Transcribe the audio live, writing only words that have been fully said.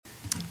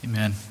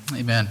Amen.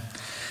 Amen.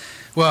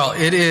 Well,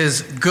 it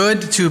is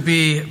good to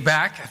be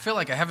back. I feel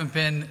like I haven't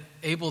been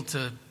able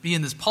to be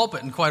in this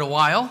pulpit in quite a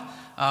while.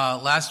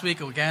 Last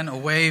week, again,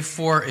 away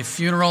for a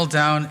funeral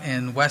down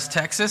in West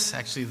Texas,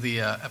 actually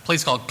a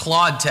place called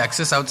Claude,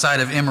 Texas,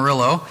 outside of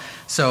Amarillo.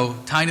 So,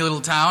 tiny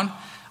little town.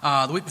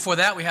 The week before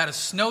that, we had a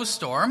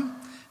snowstorm.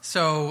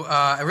 So,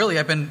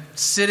 I've been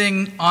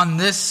sitting on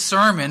this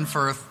sermon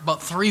for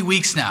about 3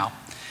 weeks now.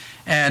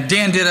 And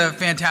Dan did a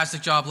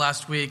fantastic job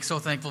last week. So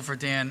thankful for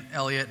Dan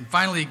Elliott. And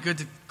finally,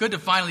 good to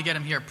finally get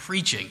him here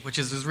preaching, which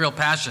is his real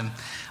passion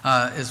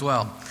as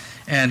well.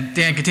 And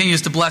Dan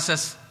continues to bless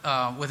us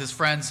with his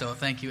friends. So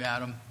thank you,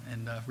 Adam.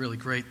 And really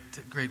great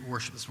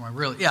worship this morning.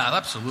 Really, yeah,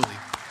 absolutely.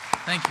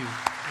 Thank you.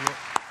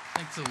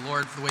 Thanks to the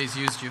Lord for the way He's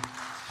used you.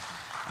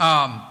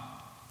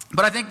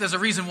 But I think there's a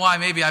reason why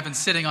maybe I've been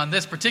sitting on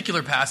this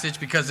particular passage,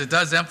 because it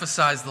does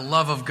emphasize the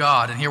love of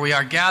God. And here we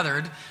are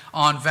gathered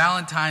on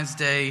Valentine's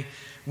Day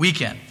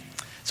weekend.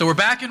 So we're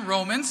back in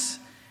Romans,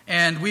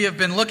 and we have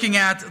been looking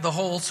at the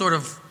whole sort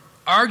of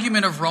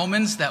argument of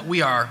Romans that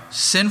we are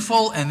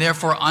sinful and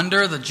therefore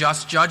under the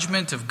just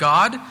judgment of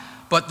God,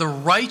 but the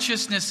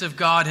righteousness of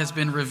God has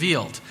been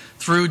revealed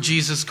through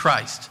Jesus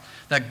Christ.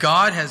 That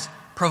God has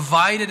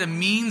provided a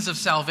means of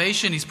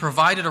salvation. He's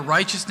provided a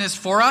righteousness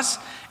for us,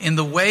 and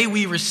the way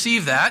we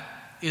receive that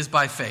is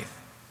by faith.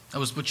 That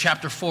was what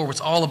chapter 4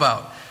 was all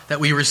about, that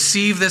we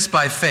receive this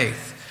by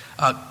faith.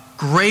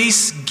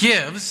 Grace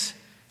gives,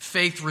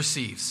 faith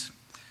receives.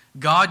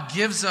 God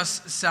gives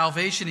us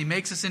salvation. He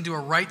makes us into a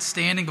right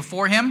standing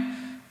before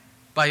Him.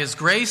 By His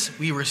grace,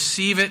 we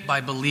receive it by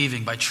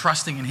believing, by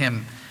trusting in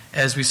Him,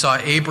 as we saw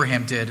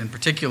Abraham did, in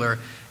particular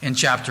in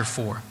chapter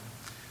 4.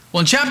 Well,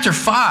 in chapter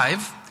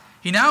 5,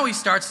 he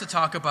starts to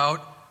talk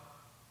about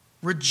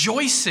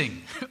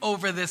rejoicing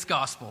over this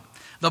gospel,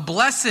 the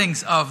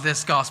blessings of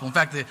this gospel. In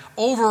fact, the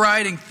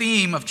overriding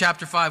theme of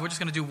chapter 5, we're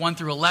just going to do 1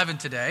 through 11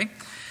 today,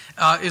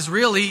 is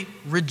really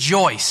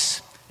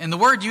rejoice. And the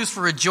word used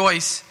for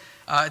rejoice,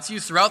 it's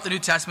used throughout the New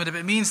Testament.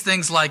 It means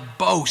things like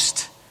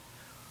boast,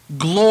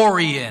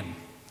 glory in,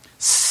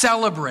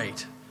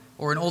 celebrate,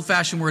 or an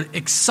old-fashioned word,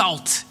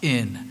 exult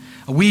in.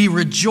 We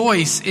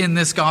rejoice in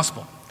this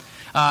gospel.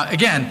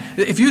 Again,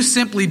 if you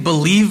simply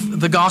believe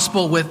the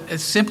gospel with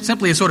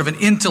simply a sort of an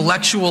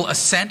intellectual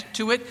assent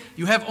to it,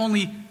 you have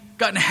only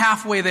gotten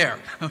halfway there,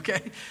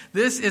 okay?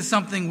 This is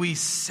something we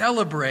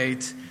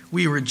celebrate,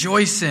 we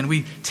rejoice in.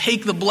 We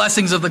take the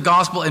blessings of the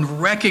gospel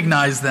and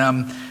recognize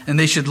them, and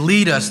they should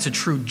lead us to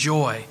true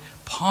joy.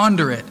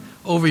 Ponder it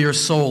over your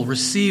soul,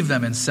 receive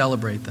them, and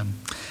celebrate them.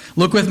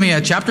 Look with me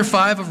at chapter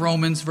 5 of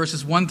Romans,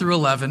 verses 1 through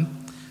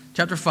 11.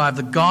 Chapter 5,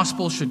 the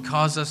gospel should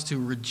cause us to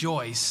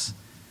rejoice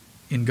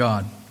in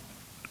God.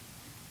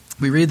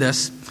 We read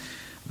this.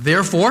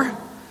 Therefore,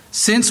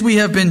 since we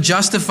have been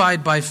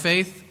justified by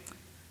faith,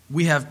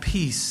 we have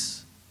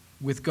peace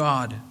with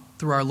God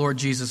through our Lord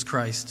Jesus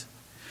Christ.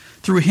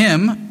 Through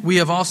Him, we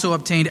have also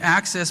obtained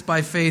access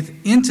by faith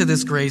into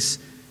this grace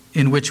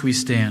in which we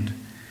stand.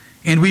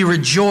 And we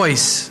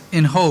rejoice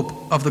in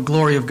hope of the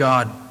glory of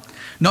God.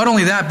 Not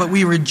only that, but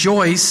we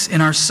rejoice in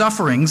our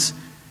sufferings,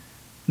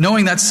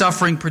 knowing that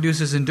suffering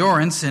produces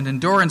endurance, and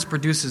endurance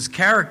produces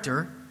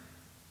character,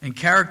 and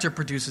character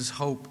produces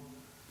hope.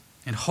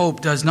 And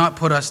hope does not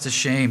put us to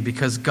shame,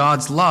 because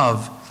God's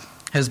love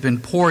has been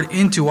poured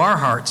into our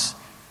hearts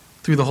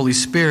through the Holy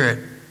Spirit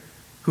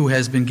who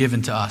has been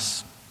given to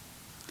us.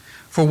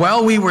 For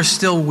while we were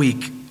still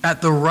weak,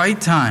 at the right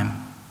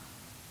time,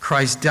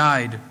 Christ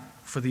died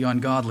for the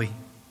ungodly.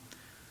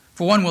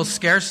 For one will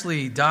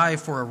scarcely die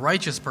for a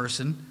righteous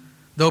person,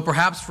 though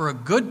perhaps for a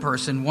good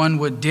person one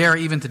would dare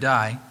even to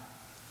die.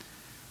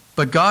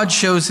 But God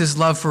shows His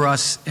love for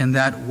us in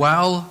that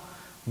while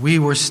we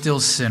were still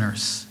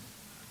sinners,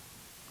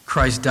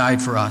 Christ died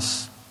for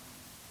us.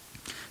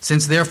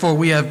 Since therefore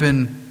we have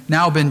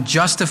now been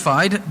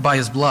justified by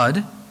His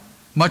blood,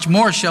 much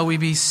more shall we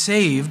be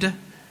saved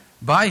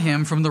by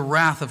Him from the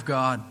wrath of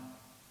God.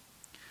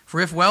 For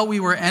if while we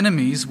were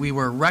enemies we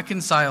were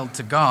reconciled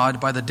to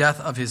God by the death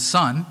of His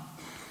Son,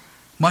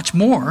 much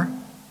more,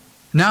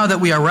 now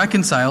that we are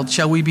reconciled,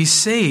 shall we be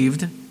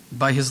saved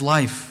by His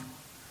life.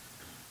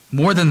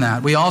 More than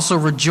that, we also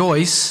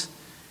rejoice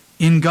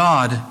in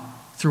God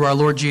through our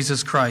Lord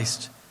Jesus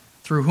Christ,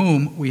 through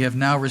whom we have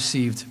now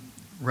received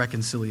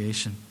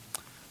reconciliation.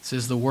 This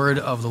is the word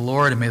of the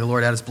Lord, and may the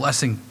Lord add His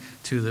blessing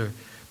to the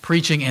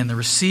preaching and the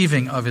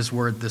receiving of His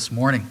word this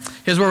morning.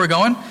 Here's where we're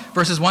going.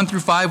 Verses 1 through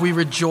 5, we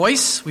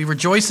rejoice. We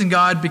rejoice in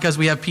God because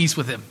we have peace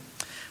with Him.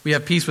 We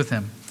have peace with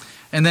Him.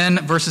 And then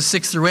verses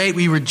 6 through 8,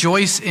 we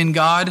rejoice in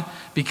God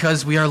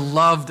because we are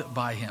loved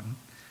by Him.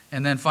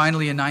 And then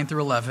finally in 9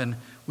 through 11,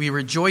 we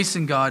rejoice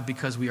in God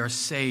because we are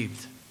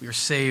saved. We are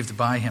saved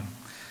by Him.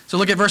 So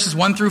look at verses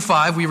 1 through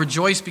 5. We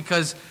rejoice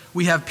because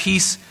we have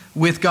peace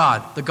with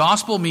God. The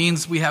gospel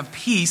means we have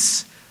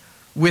peace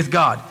with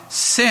God.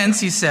 Since,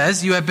 he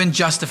says, you have been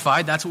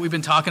justified. That's what we've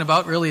been talking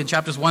about really in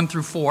chapters 1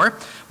 through 4.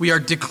 We are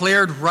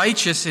declared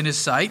righteous in His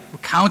sight. We're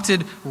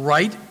counted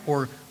right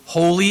or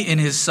holy in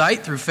His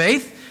sight through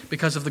faith.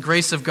 because of the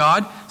grace of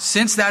God.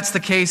 Since that's the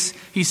case,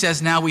 he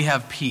says now we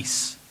have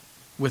peace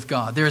with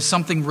God. There is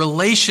something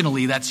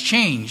relationally that's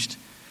changed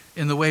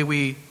in the way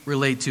we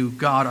relate to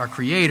God, our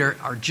Creator,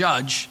 our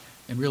Judge,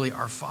 and really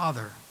our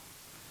Father.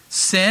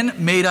 Sin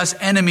made us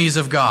enemies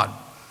of God,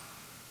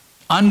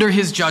 under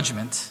his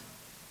judgment,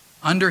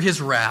 under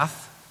his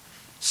wrath,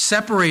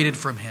 separated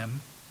from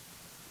him,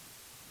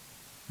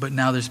 but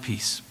now there's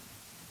peace.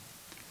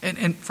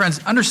 And friends,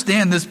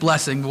 understand this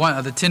blessing.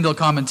 The Tyndale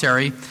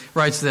commentary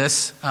writes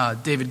this,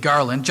 David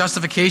Garland: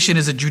 justification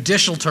is a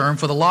judicial term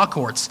for the law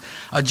courts.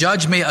 A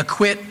judge may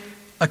acquit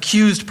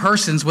accused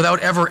persons without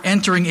ever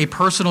entering a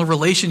personal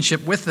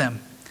relationship with them.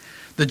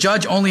 The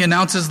judge only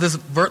announces the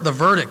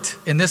verdict,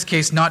 in this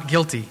case, not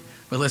guilty.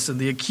 But listen,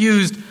 the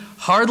accused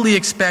hardly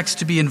expects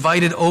to be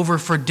invited over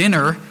for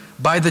dinner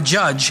by the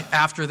judge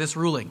after this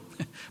ruling,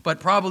 but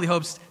probably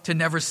hopes to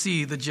never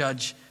see the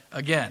judge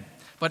again.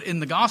 But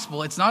in the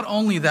gospel, it's not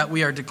only that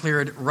we are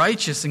declared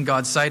righteous in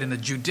God's sight in a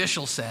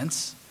judicial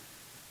sense,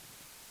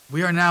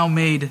 we are now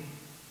made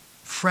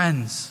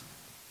friends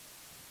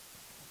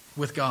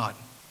with God.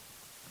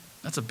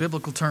 That's a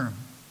biblical term.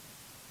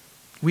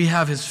 We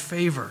have his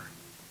favor.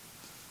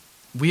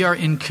 We are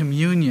in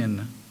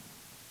communion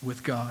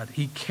with God.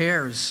 He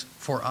cares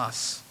for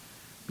us.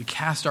 We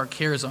cast our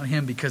cares on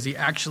him because he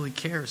actually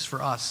cares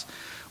for us.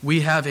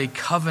 We have a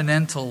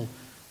covenantal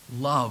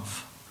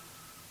love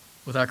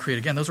with our Creator.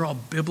 Again, those are all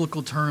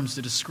biblical terms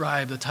to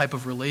describe the type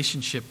of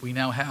relationship we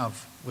now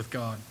have with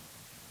God.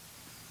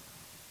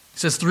 It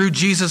says, through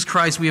Jesus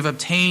Christ we have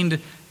obtained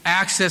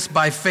access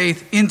by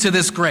faith into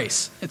this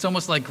grace. It's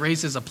almost like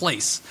grace is a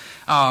place.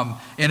 And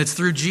it's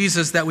through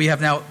Jesus that we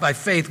have now, by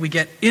faith, we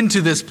get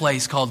into this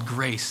place called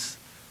grace.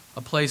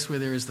 A place where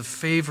there is the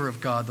favor of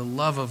God, the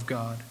love of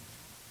God,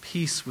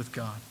 peace with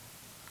God.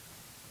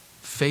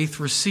 Faith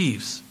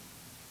receives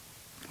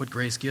what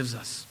grace gives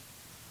us.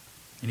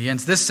 And he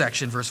ends this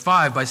section, verse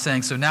 5, by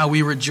saying, so now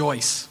we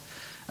rejoice.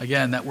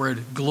 Again, that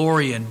word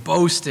glory in,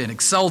 boast in,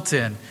 exult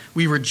in.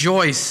 We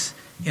rejoice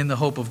in the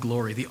hope of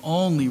glory. The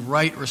only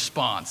right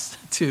response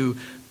to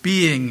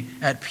being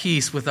at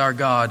peace with our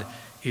God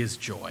is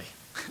joy.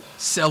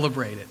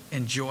 Celebrate it,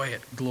 enjoy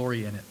it,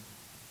 glory in it.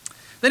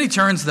 Then he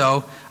turns,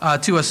 though,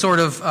 to a sort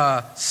of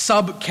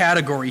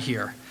subcategory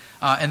here,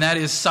 and that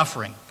is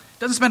suffering.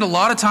 Doesn't spend a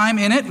lot of time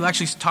in it. We'll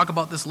actually talk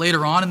about this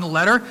later on in the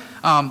letter.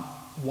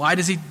 Why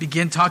does he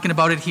begin talking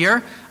about it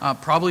here?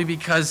 Probably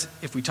because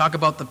if we talk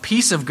about the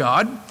peace of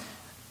God,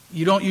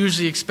 you don't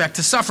usually expect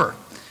to suffer.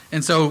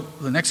 And so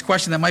the next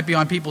question that might be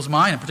on people's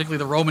mind, and particularly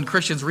the Roman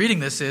Christians reading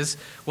this, is,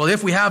 well,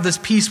 if we have this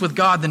peace with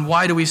God, then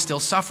why do we still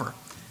suffer?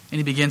 And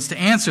he begins to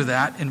answer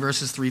that in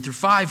verses 3 through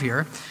 5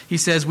 here. He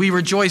says, we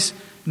rejoice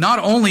not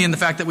only in the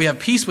fact that we have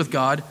peace with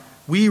God,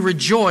 we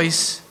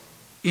rejoice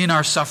in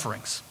our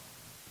sufferings.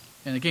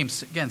 And again,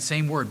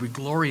 same word, we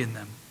glory in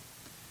them.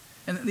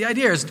 And the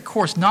idea is, of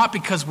course, not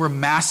because we're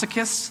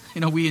masochists.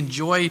 We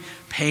enjoy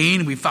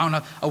pain. We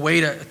found a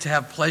way to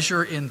have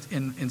pleasure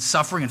in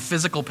suffering and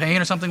physical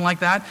pain or something like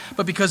that,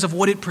 but because of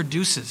what it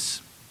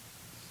produces.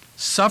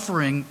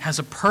 Suffering has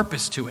a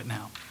purpose to it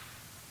now.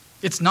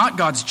 It's not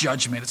God's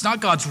judgment. It's not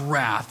God's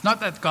wrath.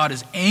 Not that God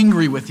is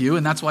angry with you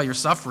and that's why you're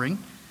suffering.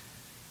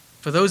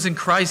 For those in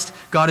Christ,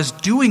 God is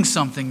doing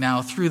something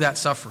now through that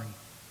suffering.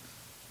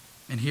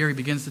 And here he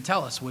begins to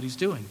tell us what he's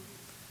doing.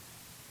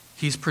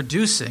 He's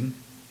producing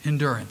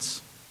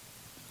endurance.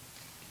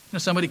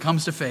 Somebody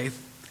comes to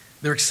faith.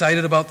 They're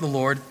excited about the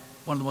Lord.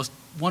 One of the most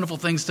wonderful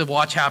things to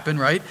watch happen,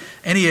 right?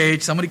 Any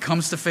age, somebody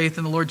comes to faith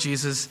in the Lord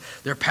Jesus.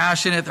 They're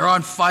passionate. They're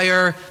on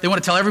fire. They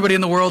want to tell everybody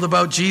in the world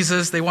about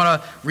Jesus. They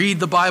want to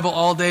read the Bible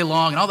all day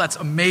long, and all that's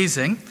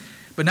amazing.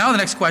 But now the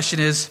next question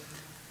is,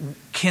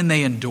 can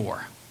they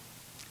endure?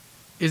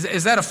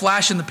 Is that a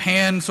flash in the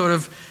pan sort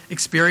of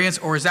experience,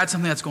 or is that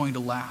something that's going to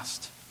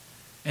last?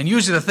 And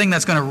usually the thing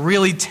that's going to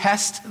really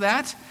test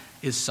that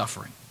is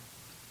suffering.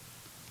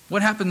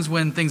 What happens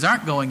when things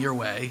aren't going your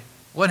way?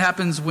 What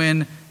happens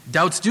when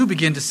doubts do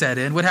begin to set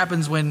in? What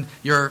happens when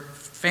your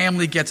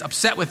family gets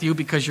upset with you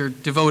because you're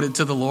devoted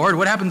to the Lord?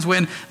 What happens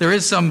when there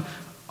is some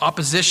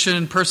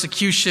opposition,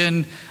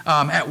 persecution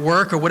at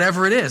work or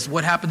whatever it is?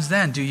 What happens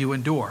then? Do you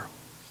endure?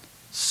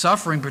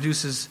 Suffering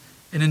produces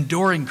an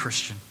enduring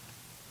Christian.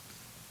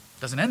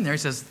 Doesn't end there. He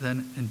says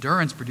then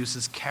endurance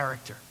produces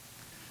character.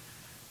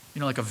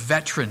 Like a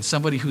veteran,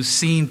 somebody who's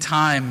seen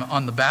time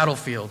on the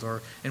battlefield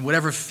or in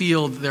whatever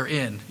field they're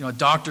in. A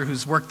doctor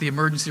who's worked the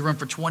emergency room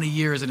for 20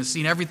 years and has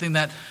seen everything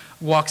that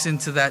walks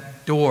into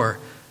that door.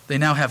 They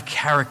now have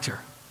character.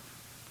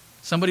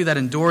 Somebody that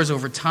endures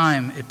over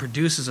time, it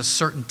produces a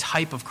certain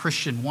type of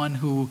Christian, one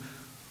who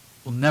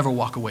will never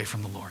walk away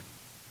from the Lord.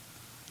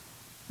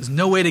 There's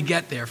no way to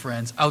get there,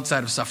 friends,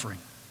 outside of suffering.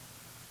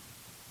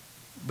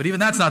 But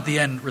even that's not the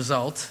end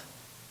result.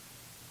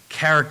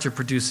 Character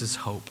produces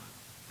hope.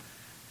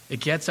 It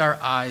gets our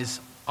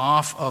eyes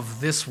off of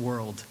this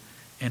world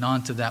and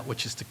onto that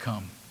which is to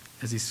come.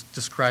 As he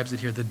describes it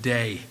here, the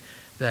day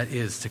that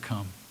is to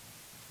come.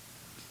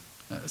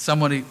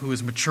 Somebody who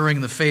is maturing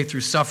in the faith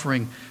through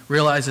suffering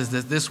realizes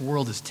that this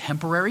world is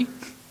temporary.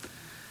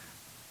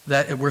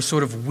 that we're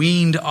sort of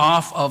weaned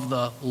off of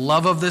the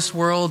love of this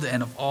world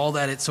and of all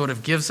that it sort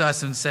of gives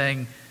us, and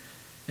saying,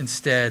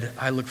 instead,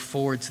 I look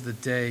forward to the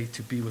day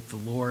to be with the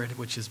Lord,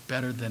 which is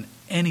better than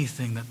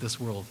anything that this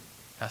world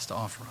has to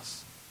offer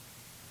us.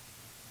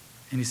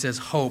 And he says,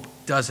 hope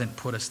doesn't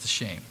put us to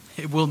shame.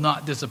 It will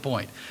not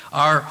disappoint.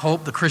 Our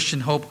hope, the Christian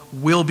hope,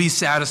 will be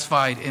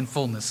satisfied in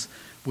fullness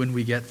when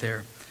we get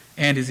there.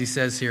 And as he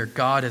says here,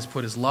 God has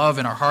put his love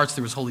in our hearts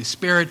through his Holy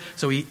Spirit,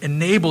 so he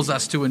enables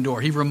us to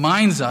endure. He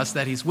reminds us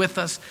that he's with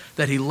us,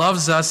 that he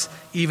loves us,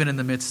 even in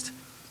the midst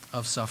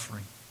of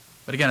suffering.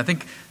 But again, I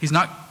think he's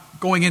not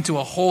going into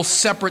a whole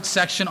separate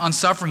section on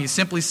suffering. He's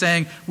simply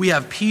saying we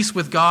have peace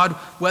with God,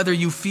 whether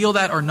you feel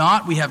that or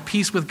not. We have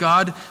peace with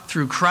God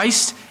through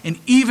Christ, and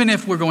even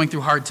if we're going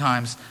through hard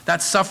times,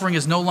 that suffering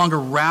is no longer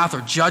wrath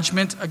or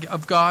judgment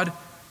of God.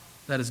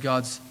 That is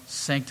God's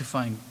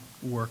sanctifying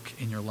work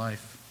in your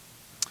life.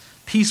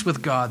 Peace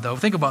with God, though.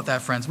 Think about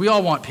that, friends. We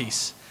all want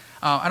peace.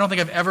 I don't think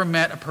I've ever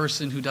met a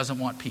person who doesn't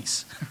want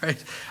peace.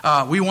 Right?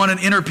 We want an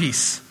inner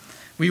peace.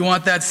 We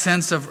want that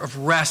sense of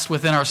rest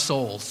within our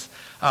souls.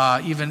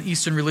 Even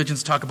Eastern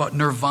religions talk about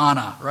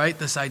nirvana, right?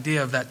 This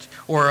idea of that,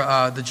 or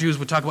the Jews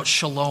would talk about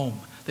shalom,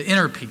 the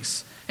inner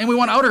peace. And we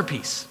want outer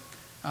peace.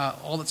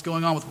 All that's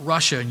going on with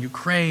Russia and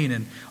Ukraine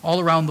and all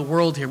around the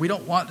world here. We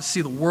don't want to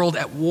see the world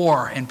at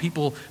war and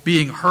people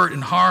being hurt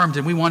and harmed,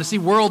 and we want to see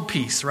world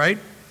peace, right?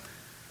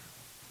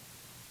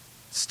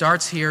 It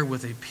starts here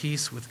with a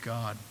peace with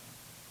God.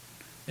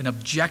 An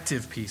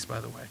objective peace, by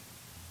the way.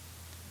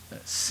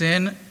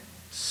 Sin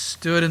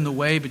stood in the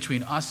way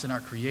between us and our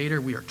Creator.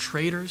 We are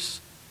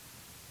traitors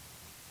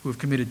who have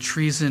committed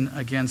treason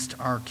against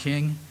our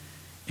King.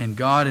 And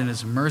God, in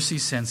his mercy,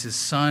 sends his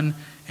Son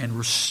and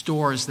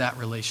restores that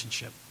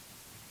relationship.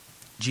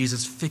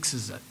 Jesus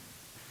fixes it.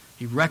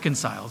 He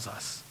reconciles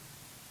us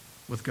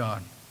with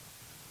God.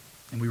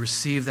 And we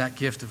receive that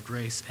gift of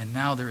grace. And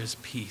now there is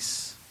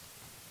peace.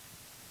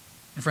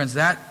 And friends,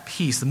 that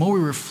peace, the more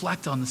we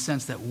reflect on the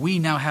sense that we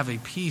now have a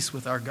peace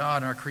with our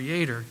God, our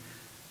Creator,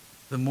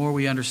 the more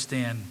we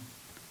understand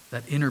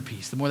that inner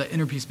peace, the more that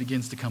inner peace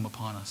begins to come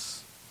upon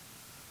us.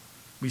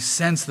 We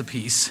sense the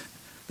peace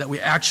that we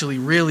actually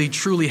really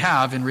truly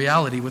have in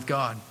reality with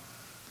God,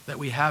 that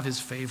we have his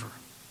favor.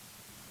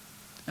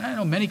 And I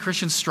know many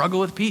Christians struggle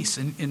with peace,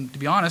 and to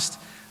be honest,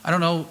 I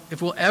don't know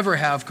if we'll ever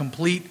have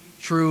complete,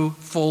 true,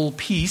 full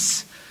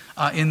peace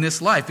in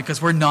this life, because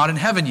we're not in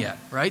heaven yet,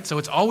 right? So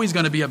it's always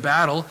going to be a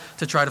battle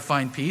to try to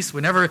find peace.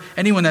 Whenever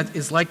anyone that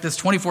is like this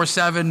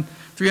 24/7,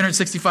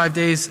 365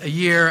 days a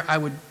year, I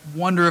would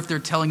wonder if they're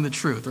telling the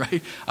truth,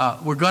 right?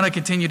 We're going to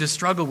continue to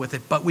struggle with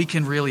it, but we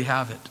can really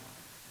have it.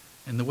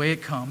 And the way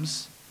it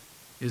comes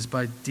is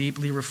by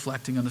deeply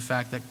reflecting on the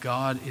fact that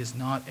God is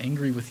not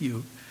angry with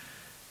you.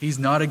 He's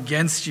not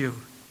against you.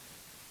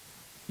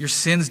 Your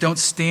sins don't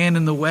stand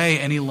in the way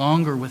any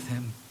longer with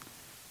him.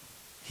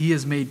 He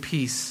has made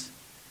peace.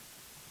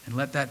 And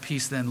let that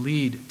peace then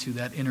lead to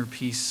that inner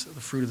peace,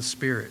 the fruit of the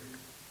Spirit.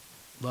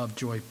 Love,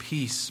 joy,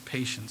 peace,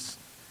 patience,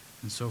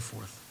 and so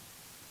forth.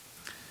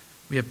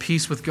 We have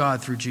peace with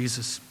God through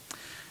Jesus.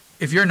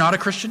 If you're not a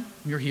Christian,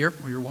 you're here,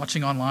 or you're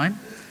watching online,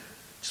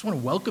 I just want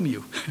to welcome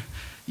you.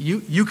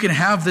 You can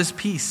have this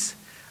peace.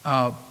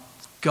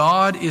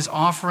 God is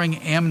offering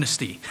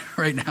amnesty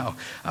right now.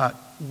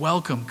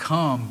 Welcome,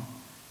 come,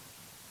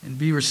 and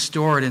be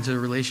restored into a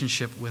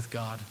relationship with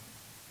God.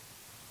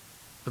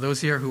 For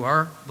those here who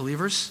are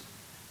believers,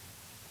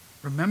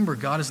 remember,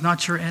 God is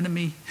not your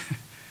enemy.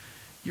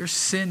 Your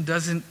sin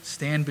doesn't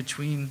stand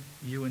between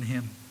you and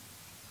him.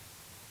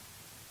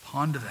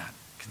 Ponder that.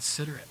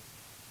 Consider it.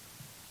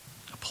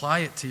 Apply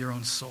it to your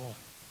own soul.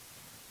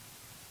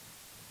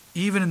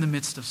 Even in the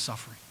midst of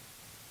suffering.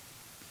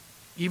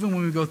 Even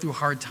when we go through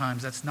hard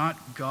times, that's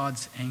not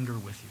God's anger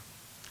with you.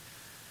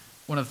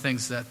 One of the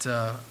things that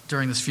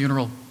during this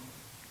funeral,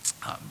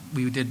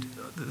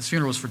 this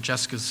funeral was for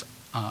Jessica's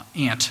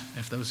aunt,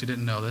 if those who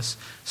didn't know this,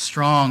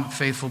 strong,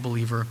 faithful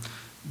believer,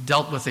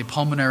 dealt with a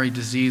pulmonary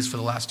disease for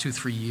the last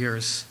 2-3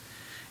 years.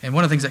 And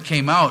one of the things that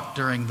came out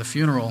during the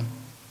funeral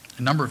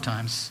a number of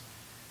times,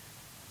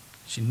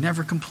 she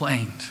never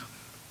complained.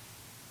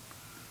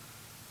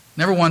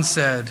 Never once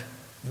said,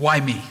 why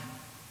me?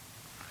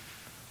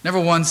 Never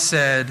once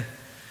said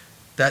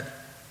that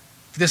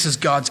this is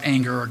God's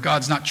anger or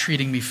God's not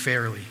treating me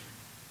fairly.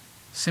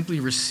 Simply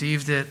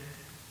received it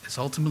as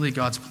ultimately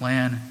God's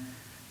plan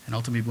and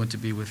ultimately went to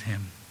be with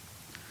him.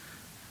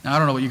 Now, I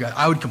don't know what you guys,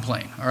 I would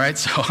complain, all right?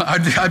 So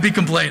I'd be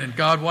complaining,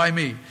 God, why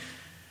me?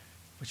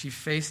 But she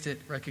faced it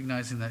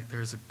recognizing that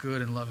there is a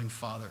good and loving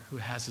Father who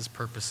has his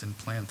purpose and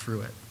plan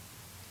through it.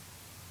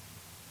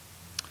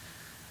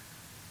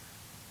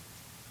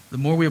 The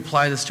more we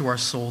apply this to our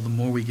soul, the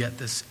more we get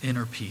this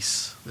inner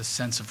peace, this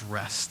sense of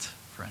rest,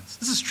 friends.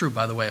 This is true,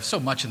 by the way, of so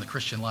much in the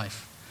Christian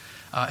life.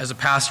 As a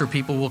pastor,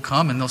 people will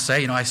come and they'll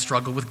say, I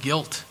struggle with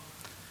guilt.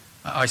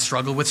 I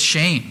struggle with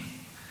shame.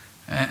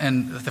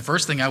 And the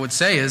first thing I would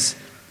say is,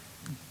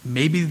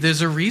 maybe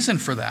there's a reason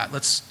for that.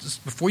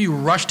 Before you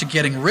rush to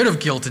getting rid of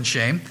guilt and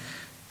shame,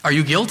 are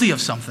you guilty of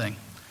something?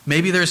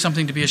 Maybe there's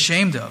something to be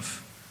ashamed of.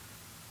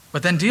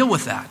 But then deal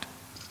with that.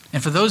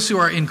 And for those who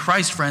are in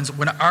Christ, friends,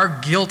 when our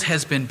guilt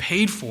has been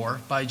paid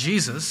for by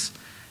Jesus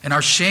and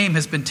our shame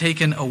has been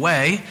taken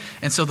away,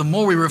 and so the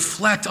more we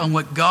reflect on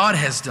what God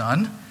has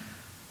done,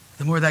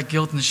 the more that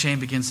guilt and the shame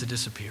begins to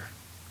disappear.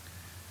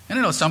 And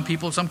I know some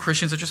people, some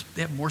Christians,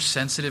 they have more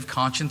sensitive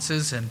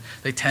consciences and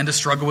they tend to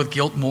struggle with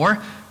guilt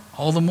more.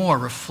 All the more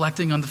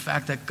reflecting on the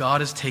fact that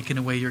God has taken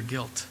away your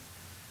guilt.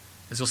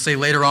 As you'll say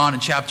later on in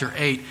chapter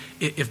 8,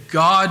 if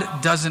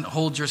God doesn't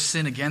hold your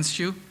sin against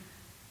you,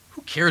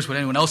 who cares what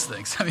anyone else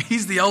thinks? I mean,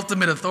 he's the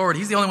ultimate authority.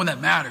 He's the only one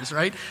that matters,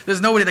 right?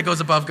 There's nobody that goes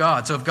above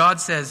God. So if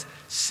God says,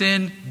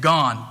 sin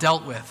gone,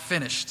 dealt with,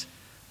 finished,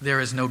 there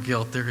is no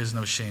guilt, there is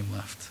no shame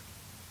left.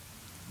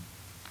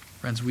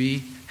 Friends,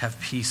 we have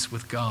peace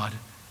with God,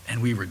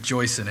 and we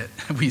rejoice in it,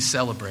 and we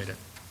celebrate it.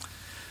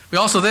 We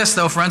also this,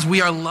 though, friends,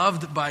 we are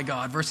loved by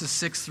God, verses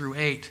 6 through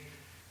 8.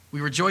 We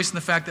rejoice in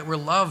the fact that we're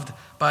loved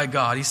by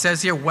God. He says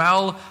here,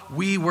 while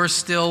we were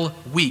still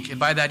weak. And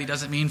by that, he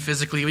doesn't mean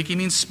physically weak. He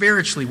means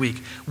spiritually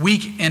weak.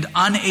 Weak and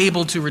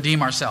unable to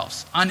redeem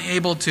ourselves.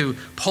 Unable to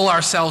pull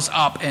ourselves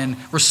up and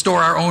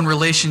restore our own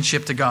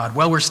relationship to God.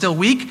 While we're still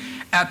weak,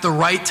 at the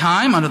right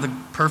time, under the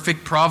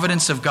perfect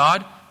providence of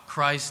God,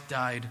 Christ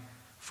died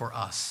for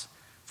us,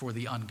 for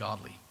the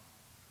ungodly.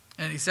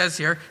 And he says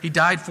here, he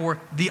died for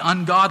the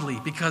ungodly.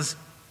 Because,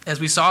 as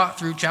we saw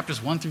through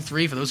chapters 1 through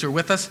 3, for those who are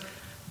with us,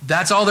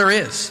 that's all there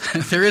is.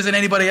 There isn't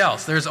anybody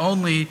else. There's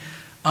only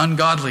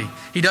ungodly.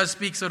 He does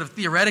speak sort of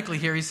theoretically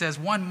here. He says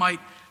one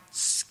might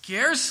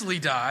scarcely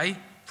die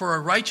for a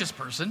righteous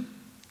person,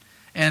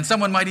 and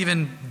someone might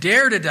even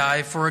dare to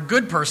die for a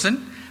good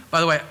person.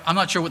 By the way, I'm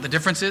not sure what the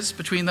difference is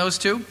between those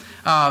two.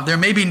 There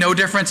may be no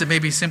difference. It may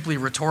be simply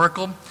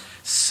rhetorical.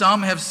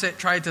 Some have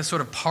tried to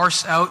sort of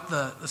parse out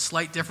the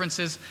slight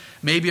differences.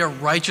 Maybe a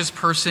righteous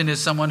person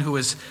is someone who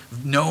is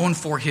known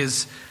for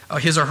his or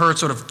her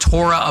sort of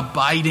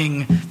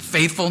Torah-abiding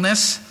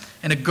faithfulness.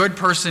 And a good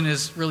person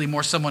is really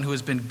more someone who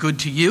has been good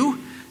to you.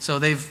 So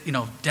they've,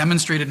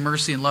 demonstrated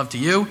mercy and love to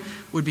you.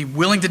 Would be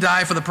willing to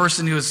die for the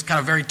person who is kind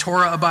of very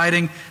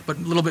Torah-abiding, but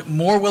a little bit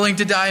more willing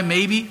to die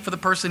maybe for the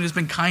person who's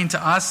been kind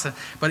to us.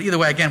 But either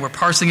way, again, we're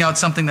parsing out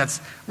something that's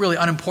really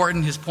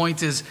unimportant. His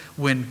point is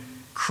when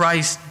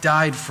Christ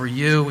died for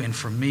you and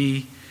for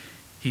me,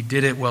 he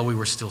did it while we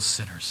were still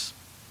sinners.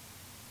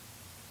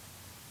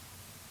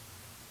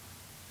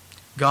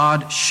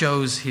 God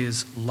shows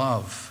his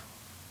love,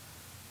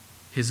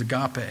 his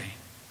agape,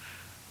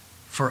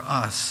 for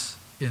us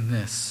in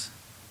this.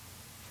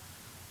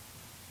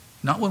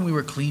 Not when we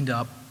were cleaned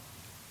up,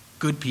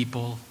 good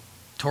people,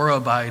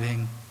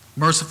 Torah-abiding,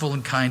 merciful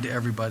and kind to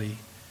everybody.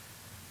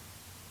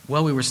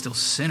 While we were still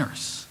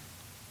sinners,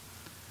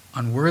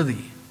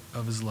 unworthy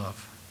of his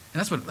love. And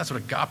that's what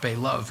agape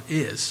love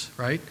is,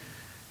 right?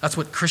 That's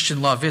what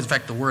Christian love is. In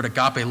fact, the word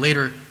agape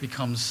later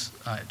becomes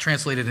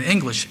translated in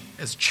English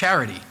as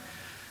charity,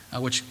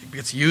 which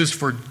gets used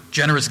for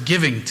generous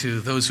giving to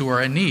those who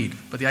are in need.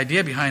 But the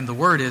idea behind the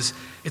word is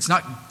it's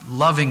not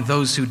loving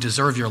those who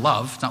deserve your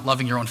love. It's not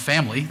loving your own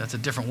family. That's a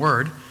different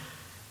word.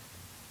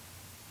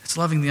 It's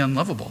loving the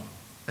unlovable.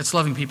 It's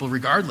loving people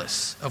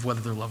regardless of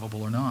whether they're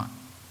lovable or not.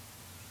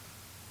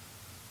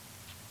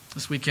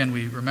 This weekend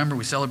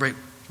we celebrate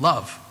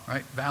love,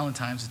 right?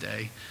 Valentine's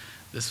Day.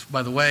 This,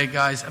 by the way,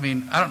 guys, I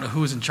don't know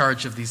who's in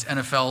charge of these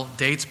NFL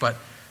dates, but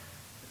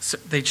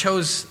they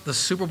chose the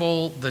Super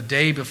Bowl the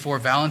day before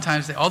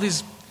Valentine's Day. All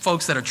these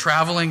folks that are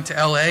traveling to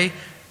LA,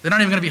 they're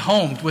not even going to be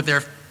home with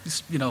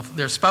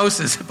their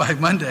spouses by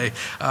Monday.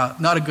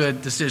 Not a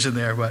good decision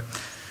there, but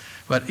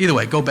either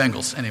way, go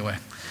Bengals anyway.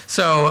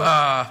 So,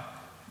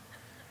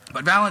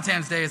 but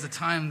Valentine's Day is a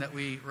time that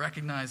we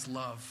recognize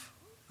love.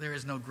 There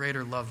is no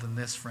greater love than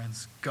this,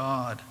 friends.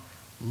 God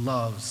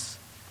loves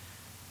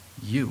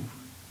you.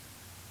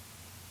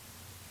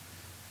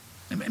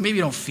 And maybe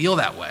you don't feel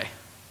that way.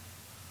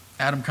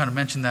 Adam kind of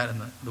mentioned that in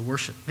the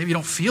worship. Maybe you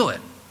don't feel it.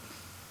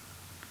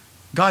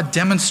 God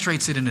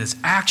demonstrates it in his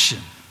action.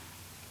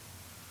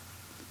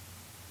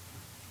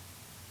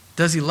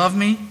 Does he love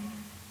me?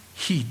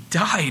 He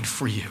died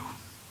for you.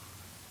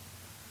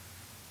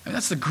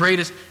 That's the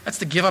greatest, that's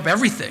to give up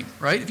everything,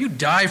 right? If you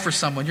die for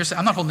someone, you're saying,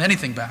 I'm not holding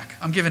anything back.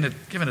 I'm giving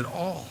it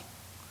all.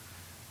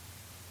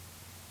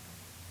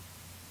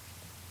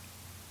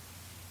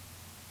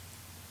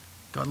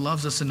 God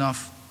loves us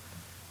enough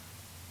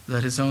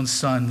that his own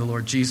son, the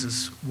Lord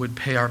Jesus, would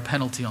pay our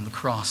penalty on the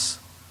cross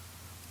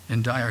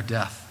and die our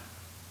death.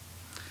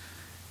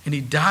 And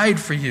he died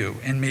for you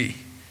and me.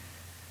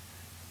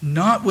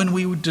 Not when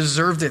we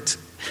deserved it.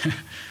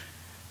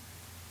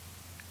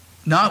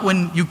 Not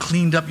when you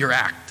cleaned up your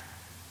act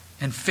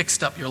and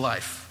fixed up your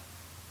life.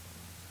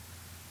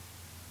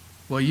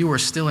 While you were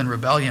still in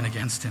rebellion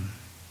against him.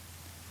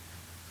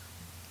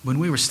 When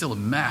we were still a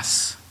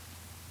mess.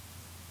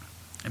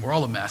 And we're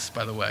all a mess,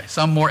 by the way.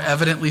 Some more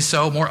evidently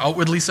so, more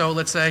outwardly so,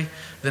 let's say,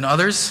 than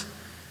others.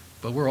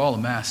 But we're all a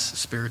mess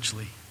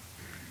spiritually.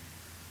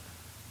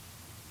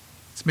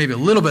 It's maybe a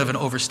little bit of an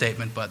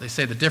overstatement, but they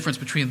say the difference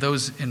between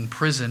those in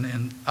prison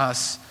and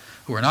us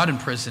who are not in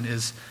prison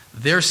is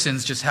their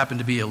sins just happen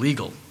to be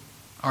illegal.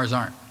 Ours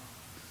aren't.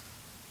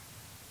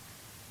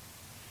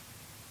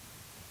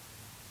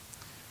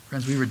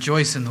 Friends, we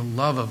rejoice in the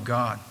love of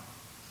God.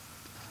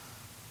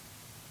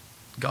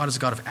 God is a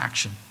God of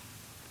action.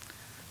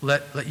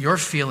 Let your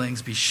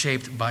feelings be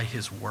shaped by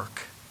his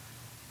work,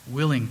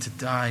 willing to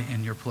die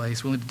in your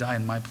place, willing to die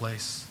in my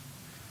place.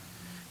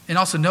 And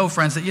also know,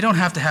 friends, that you don't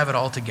have to have it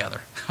all together,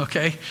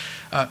 okay?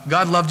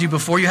 God loved you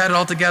before you had it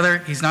all together.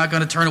 He's not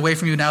going to turn away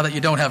from you now that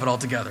you don't have it all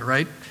together,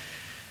 right?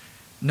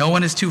 No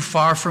one is too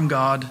far from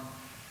God.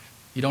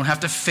 You don't have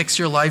to fix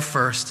your life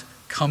first.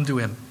 Come to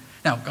him.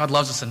 Now, God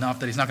loves us enough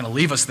that he's not going to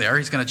leave us there.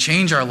 He's going to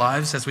change our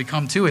lives as we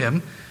come to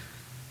him.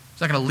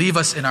 He's not going to leave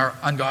us in our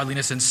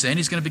ungodliness and sin.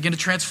 He's going to begin to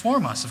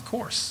transform us, of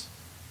course.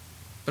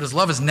 But his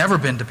love has never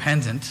been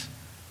dependent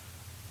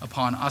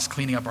upon us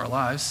cleaning up our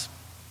lives.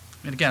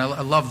 And again,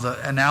 I love the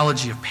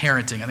analogy of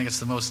parenting. I think it's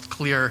the most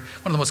clear,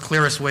 one of the most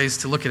clearest ways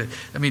to look at it.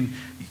 I mean,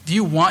 do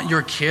you want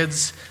your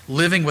kids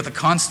living with a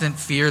constant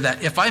fear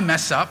that if I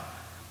mess up,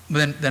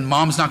 then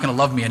mom's not going to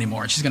love me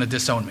anymore and she's going to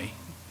disown me?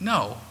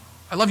 No.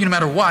 I love you no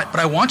matter what, but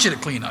I want you to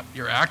clean up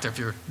your act if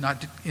you're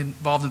not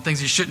involved in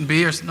things you shouldn't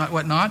be or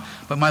whatnot.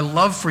 But my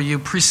love for you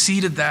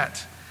preceded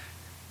that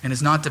and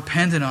is not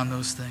dependent on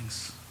those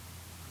things.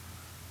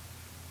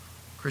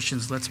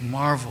 Christians, let's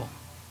marvel.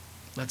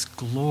 Let's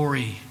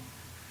glory.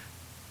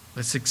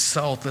 Let's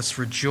exult, let's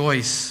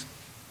rejoice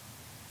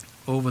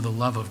over the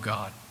love of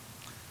God.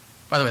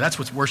 By the way, that's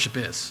what worship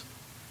is.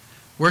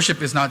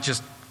 Worship is not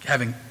just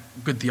having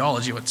good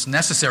theology. It's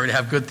necessary to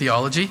have good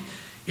theology.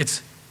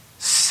 It's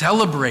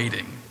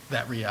celebrating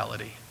that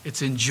reality.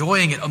 It's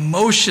enjoying it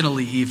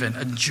emotionally even,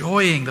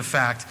 enjoying the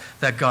fact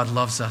that God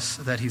loves us,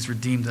 that he's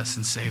redeemed us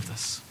and saved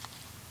us.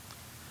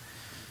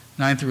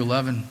 9 through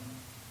 11,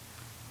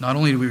 not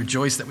only do we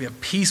rejoice that we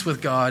have peace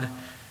with God,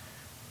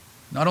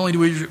 not only do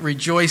we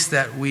rejoice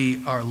that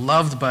we are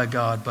loved by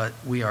God, but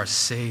we are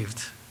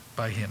saved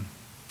by him.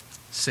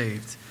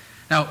 Saved.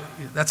 Now,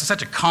 that's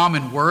such a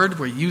common word.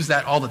 We use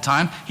that all the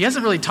time. He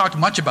hasn't really talked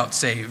much about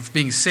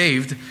being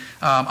saved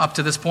up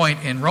to this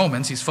point in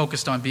Romans. He's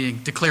focused on being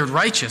declared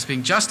righteous,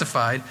 being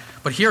justified.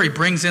 But here he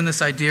brings in this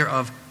idea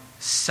of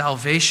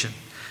salvation.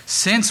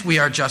 Since we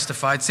are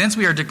justified, since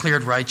we are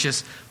declared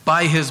righteous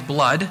by his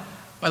blood.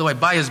 By the way,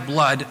 by his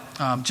blood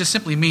just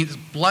simply means,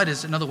 blood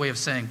is another way of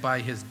saying by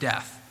his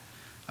death.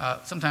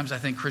 Sometimes I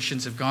think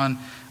Christians have gone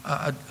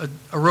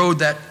a road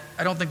that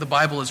I don't think the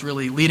Bible is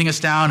really leading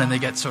us down, and they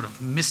get sort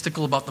of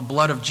mystical about the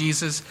blood of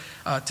Jesus.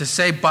 To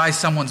say by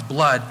someone's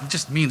blood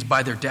just means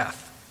by their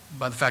death,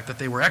 by the fact that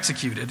they were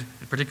executed,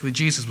 particularly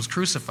Jesus was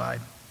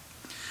crucified.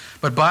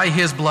 But by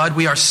his blood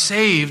we are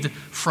saved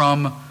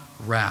from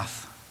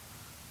wrath.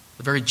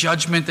 The very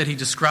judgment that he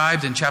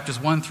described in chapters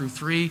 1 through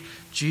 3,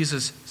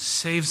 Jesus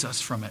saves us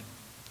from it.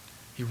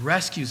 He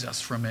rescues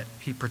us from it.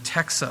 He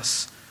protects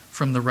us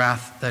from the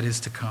wrath that is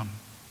to come.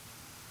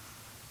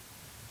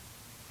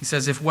 He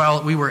says, if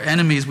while we were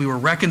enemies, we were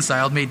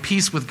reconciled, made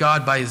peace with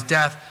God by his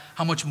death,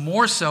 how much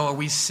more so are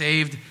we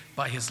saved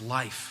by his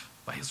life,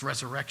 by his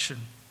resurrection?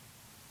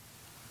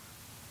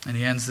 And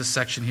he ends this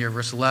section here,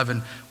 verse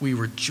 11, we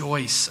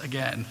rejoice,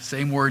 again,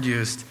 same word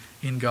used,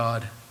 in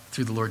God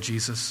through the Lord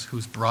Jesus,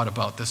 who's brought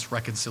about this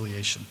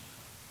reconciliation.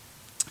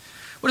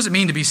 What does it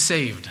mean to be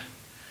saved?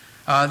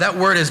 That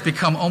word has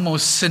become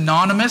almost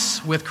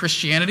synonymous with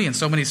Christianity in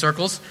so many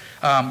circles.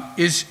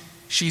 Is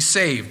she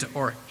saved,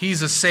 or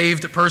he's a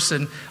saved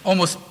person,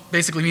 almost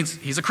basically means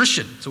he's a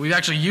Christian. So we've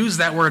actually used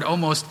that word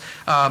almost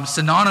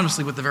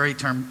synonymously with the very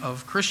term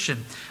of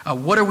Christian.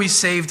 What are we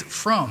saved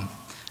from?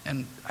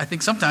 And I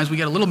think sometimes we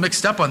get a little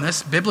mixed up on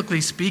this.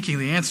 Biblically speaking,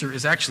 the answer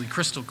is actually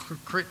crystal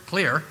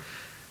clear.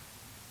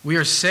 We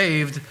are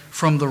saved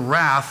from the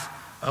wrath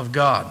of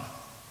God.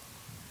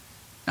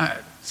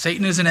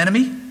 Satan is an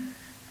enemy,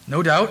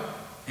 no doubt,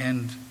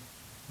 and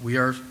we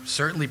are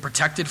certainly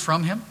protected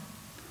from him.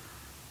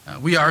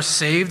 We are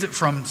saved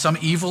from some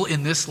evil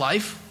in this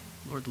life.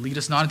 Lord, lead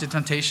us not into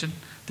temptation,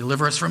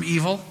 deliver us from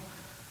evil.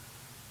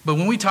 But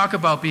when we talk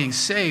about being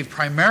saved,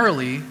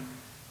 primarily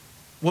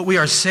what we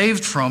are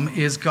saved from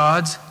is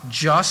God's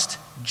just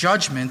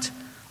judgment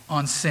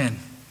on sin.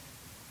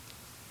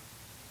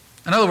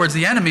 In other words,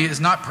 the enemy is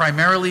not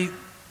primarily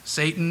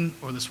Satan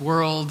or this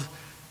world,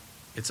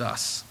 it's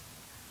us.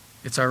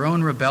 It's our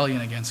own rebellion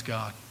against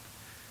God.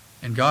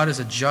 And God, as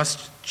a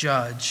just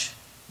judge,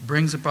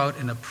 brings about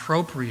an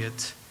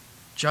appropriate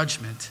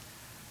judgment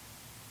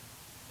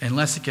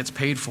unless it gets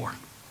paid for.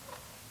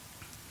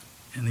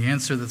 And the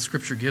answer that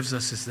Scripture gives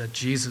us is that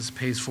Jesus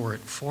pays for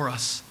it for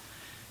us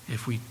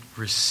if we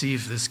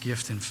receive this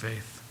gift in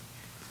faith.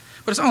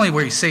 But it's not only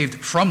we're saved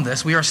from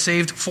this, we are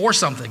saved for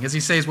something. As he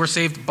says, we're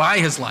saved by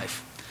his life.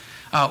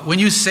 When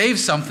you save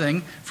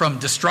something from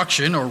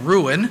destruction or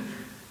ruin,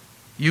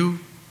 you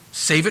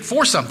save it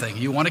for something.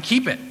 You want to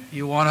keep it.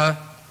 You want to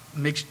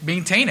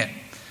maintain it.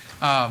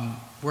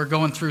 We're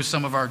going through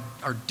some of our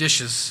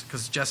dishes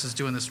because Jess is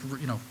doing this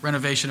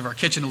renovation of our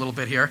kitchen a little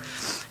bit here.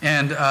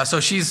 And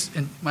so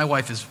my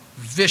wife is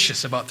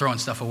vicious about throwing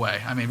stuff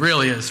away. I mean,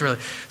 really is, really.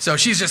 So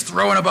she's just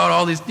throwing about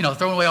all these,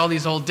 throwing away all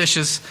these old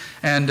dishes.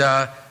 And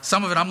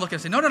some of it I'm looking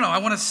and saying, no, I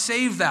want to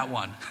save that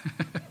one.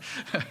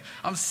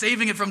 I'm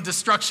saving it from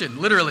destruction,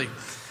 literally.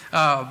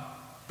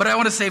 But but I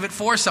want to save it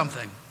for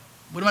something.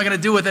 What am I going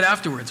to do with it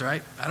afterwards,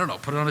 right? I don't know,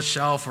 put it on a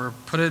shelf or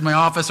put it in my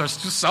office or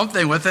do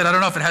something with it. I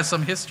don't know if it has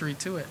some history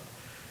to it.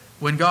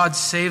 When God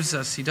saves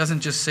us, he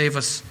doesn't just save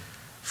us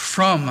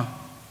from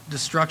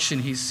destruction.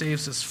 He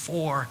saves us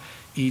for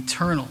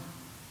eternal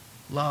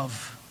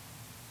love.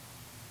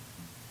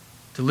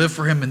 To live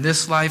for him in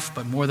this life,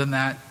 but more than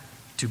that,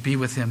 to be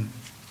with him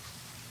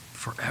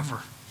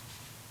forever.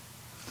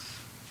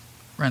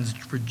 Friends,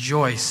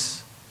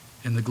 rejoice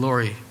in the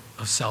glory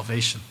of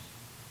salvation.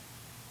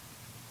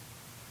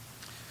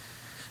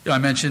 I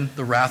mentioned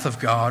the wrath of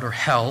God or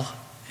hell,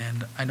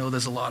 and I know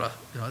there's a lot of,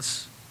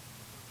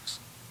 it's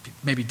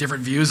maybe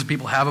different views that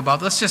people have about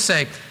this.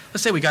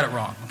 Let's say we got it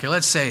wrong. Okay,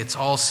 let's say it's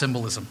all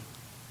symbolism,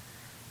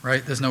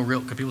 right? There's no real,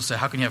 because people say,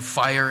 how can you have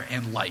fire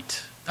and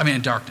light?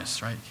 And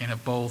darkness, right? You can't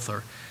have both.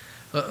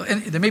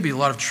 And there may be a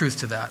lot of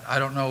truth to that. I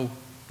don't know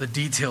the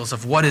details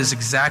of what is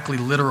exactly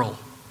literal.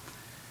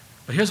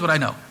 But here's what I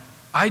know.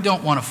 I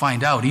don't want to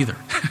find out either.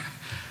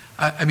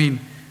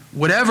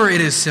 Whatever it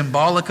is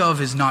symbolic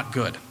of is not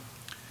good.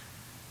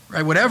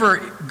 Right? Whatever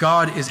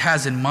God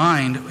has in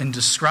mind in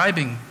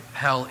describing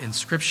hell in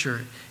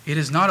Scripture, it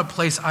is not a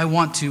place I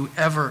want to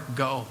ever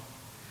go.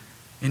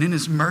 And in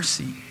his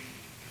mercy,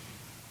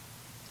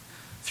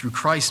 through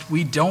Christ,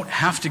 we don't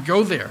have to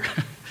go there.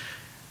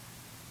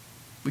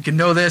 We can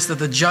know this, that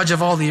the judge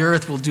of all the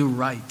earth will do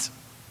right.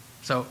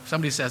 So if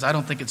somebody says, I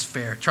don't think it's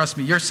fair. Trust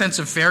me, your sense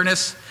of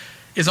fairness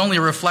is only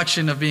a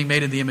reflection of being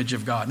made in the image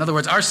of God. In other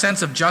words, our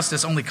sense of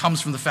justice only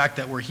comes from the fact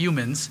that we're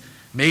humans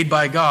made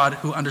by God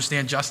who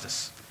understand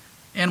justice.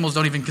 Animals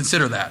don't even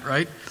consider that,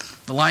 right?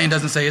 The lion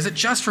doesn't say, is it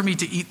just for me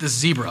to eat this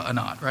zebra or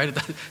not, right?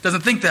 It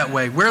doesn't think that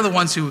way. We're the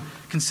ones who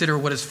consider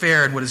what is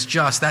fair and what is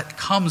just. That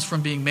comes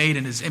from being made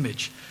in his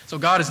image. So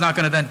God is not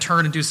going to then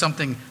turn and do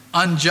something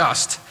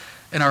unjust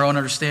in our own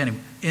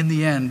understanding. In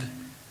the end,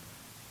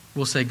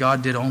 we'll say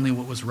God did only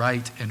what was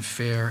right and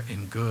fair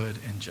and good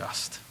and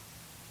just.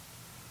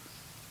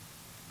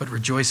 But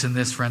rejoice in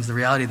this, friends, the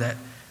reality that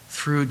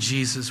through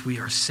Jesus we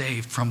are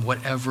saved from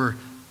whatever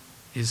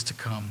is to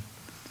come.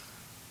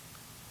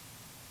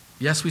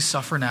 Yes, we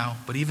suffer now,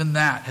 but even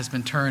that has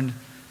been turned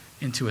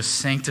into a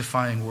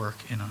sanctifying work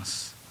in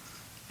us.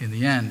 In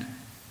the end,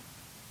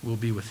 we'll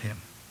be with him.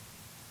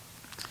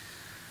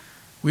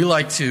 We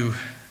like to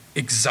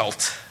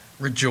exult,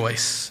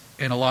 rejoice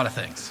in a lot of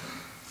things.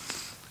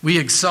 We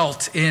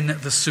exult in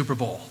the Super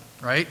Bowl,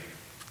 right?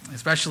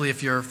 Especially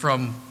if you're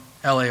from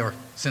LA or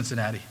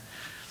Cincinnati.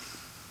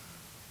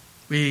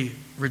 We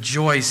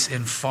rejoice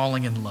in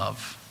falling in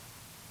love.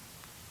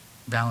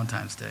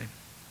 Valentine's Day.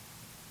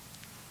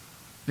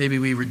 Maybe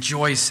we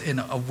rejoice in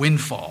a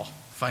windfall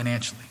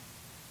financially.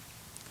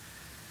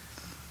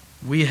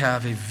 We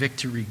have a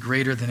victory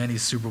greater than any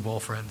Super Bowl,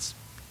 friends.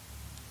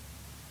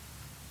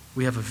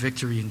 We have a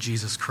victory in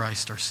Jesus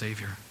Christ, our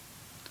Savior.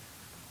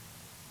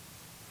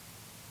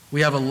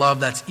 We have a love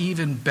that's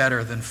even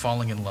better than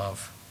falling in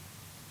love.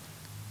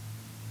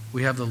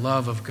 We have the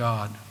love of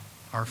God,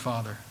 our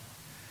Father,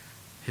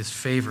 his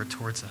favor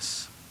towards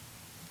us.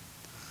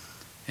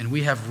 And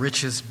we have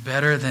riches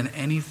better than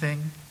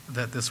anything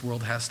that this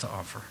world has to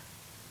offer.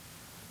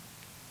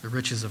 The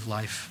riches of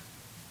life,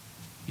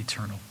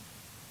 eternal.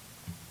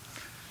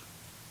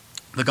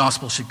 The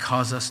gospel should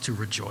cause us to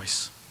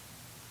rejoice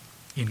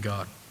in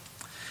God.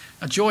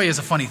 Now, joy is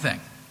a funny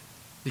thing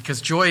because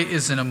joy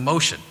is an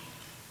emotion,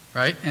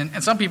 right?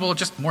 And some people are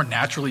just more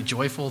naturally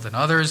joyful than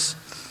others.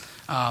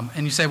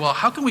 And you say, well,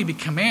 how can we be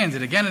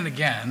commanded again and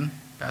again,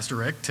 Pastor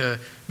Rick, to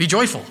be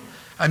joyful?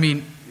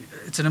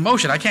 It's an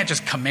emotion. I can't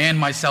just command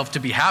myself to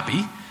be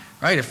happy.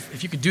 Right?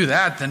 If you could do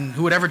that, then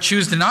who would ever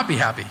choose to not be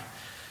happy?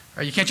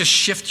 Right? You can't just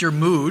shift your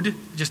mood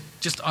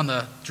just on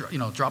the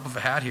drop of a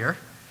hat here.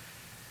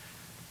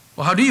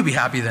 Well, how do you be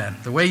happy then?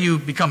 The way you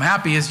become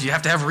happy is you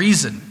have to have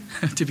reason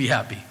to be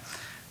happy,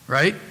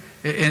 right?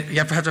 You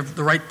have to have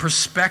the right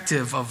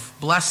perspective of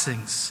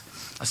blessings,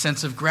 a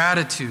sense of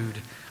gratitude,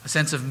 a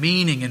sense of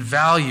meaning and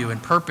value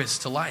and purpose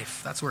to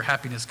life. That's where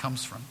happiness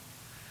comes from.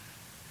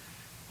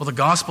 Well, the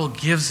gospel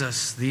gives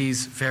us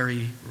these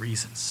very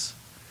reasons.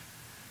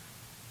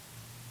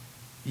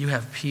 You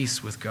have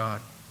peace with God.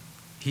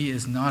 He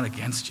is not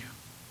against you.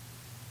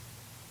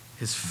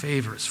 His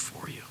favor is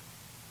for you.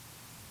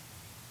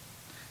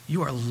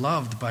 You are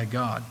loved by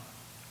God.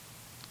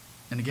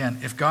 And again,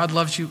 if God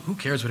loves you, who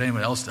cares what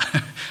anyone else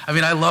does?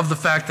 I love the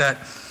fact that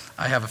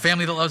I have a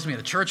family that loves me,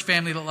 and a church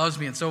family that loves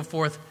me, and so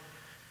forth.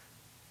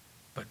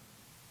 But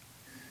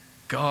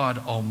God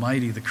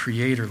Almighty, the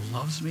Creator,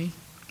 loves me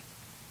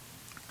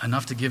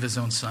enough to give his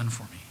own Son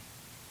for me.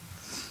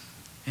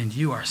 And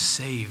you are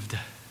saved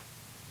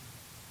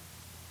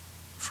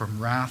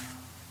from wrath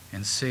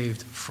and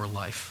saved for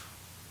life.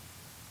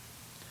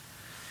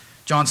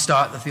 John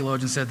Stott, the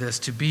theologian, said this: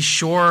 to be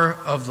sure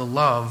of the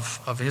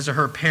love of his or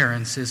her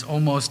parents is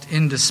almost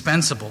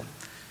indispensable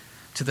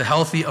to the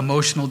healthy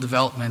emotional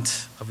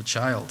development of a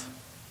child.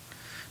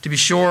 To be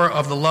sure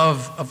of the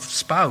love of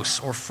spouse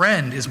or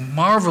friend is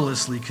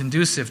marvelously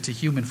conducive to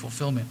human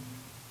fulfillment.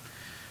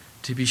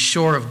 To be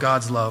sure of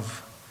God's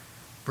love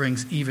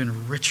brings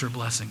even richer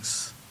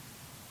blessings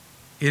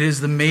It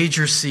is the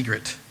major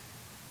secret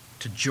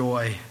to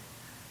joy,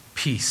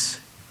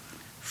 peace,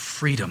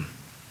 freedom,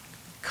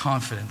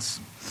 confidence,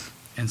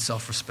 and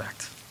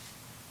self-respect.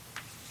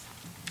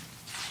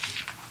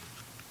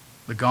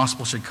 The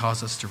gospel should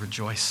cause us to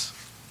rejoice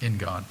in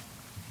God.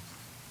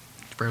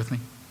 Pray with me.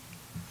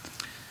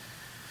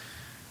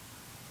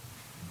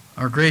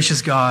 Our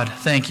gracious God,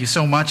 thank you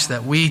so much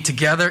that we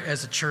together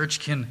as a church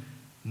can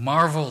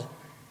marvel,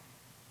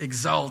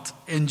 exult,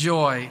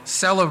 enjoy,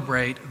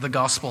 celebrate the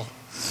gospel.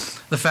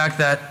 The fact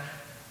that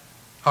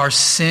our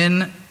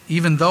sin,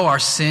 even though our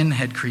sin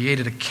had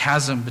created a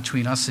chasm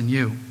between us and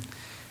you,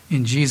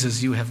 in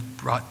Jesus you have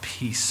brought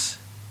peace.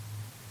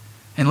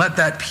 And let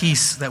that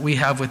peace that we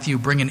have with you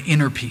bring an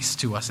inner peace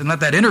to us. And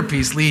let that inner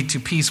peace lead to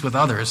peace with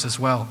others as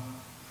well.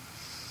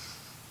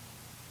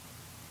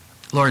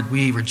 Lord,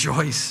 we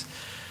rejoice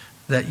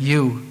that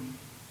you,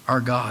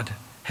 our God,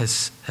 have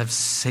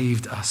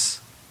saved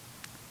us.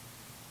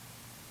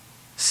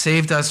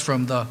 Saved us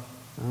from the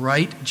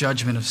right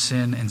judgment of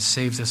sin and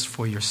saved us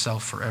for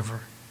yourself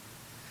forever.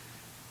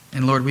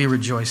 And Lord, we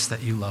rejoice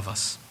that you love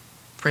us.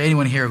 For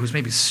anyone here who's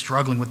maybe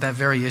struggling with that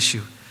very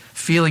issue,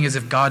 feeling as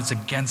if God is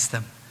against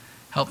them,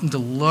 help them to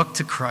look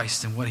to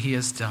Christ and what he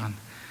has done,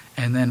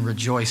 and then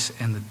rejoice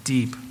in the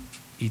deep,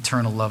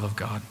 eternal love of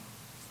God.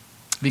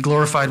 Be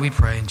glorified, we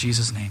pray, in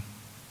Jesus' name.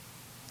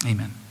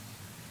 Amen.